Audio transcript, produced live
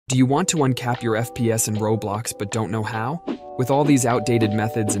Do you want to uncap your FPS in Roblox but don't know how? With all these outdated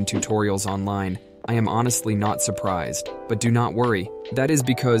methods and tutorials online, I am honestly not surprised. But do not worry, that is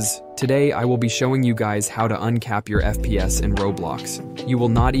because today I will be showing you guys how to uncap your FPS in Roblox. You will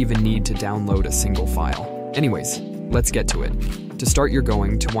not even need to download a single file. Anyways, let's get to it. To start, you're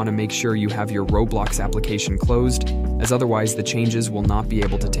going to want to make sure you have your Roblox application closed, as otherwise the changes will not be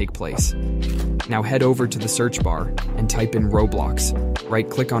able to take place. Now head over to the search bar and type in Roblox.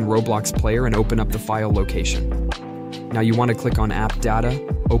 Right-click on Roblox Player and open up the file location. Now you want to click on App Data,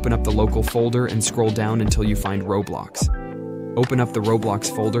 open up the local folder and scroll down until you find Roblox. Open up the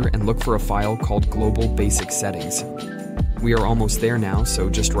Roblox folder and look for a file called Global Basic Settings. We are almost there now, so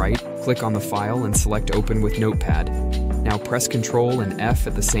just right-click on the file and select Open with Notepad. Now press Ctrl and F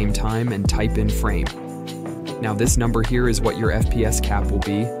at the same time and type in frame. Now this number here is what your FPS cap will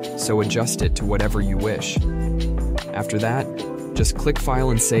be, so adjust it to whatever you wish. After that, just click File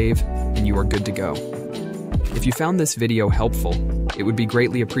and Save, and you are good to go. If you found this video helpful, it would be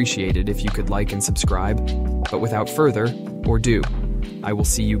greatly appreciated if you could like and subscribe. But without further ado, I will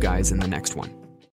see you guys in the next one.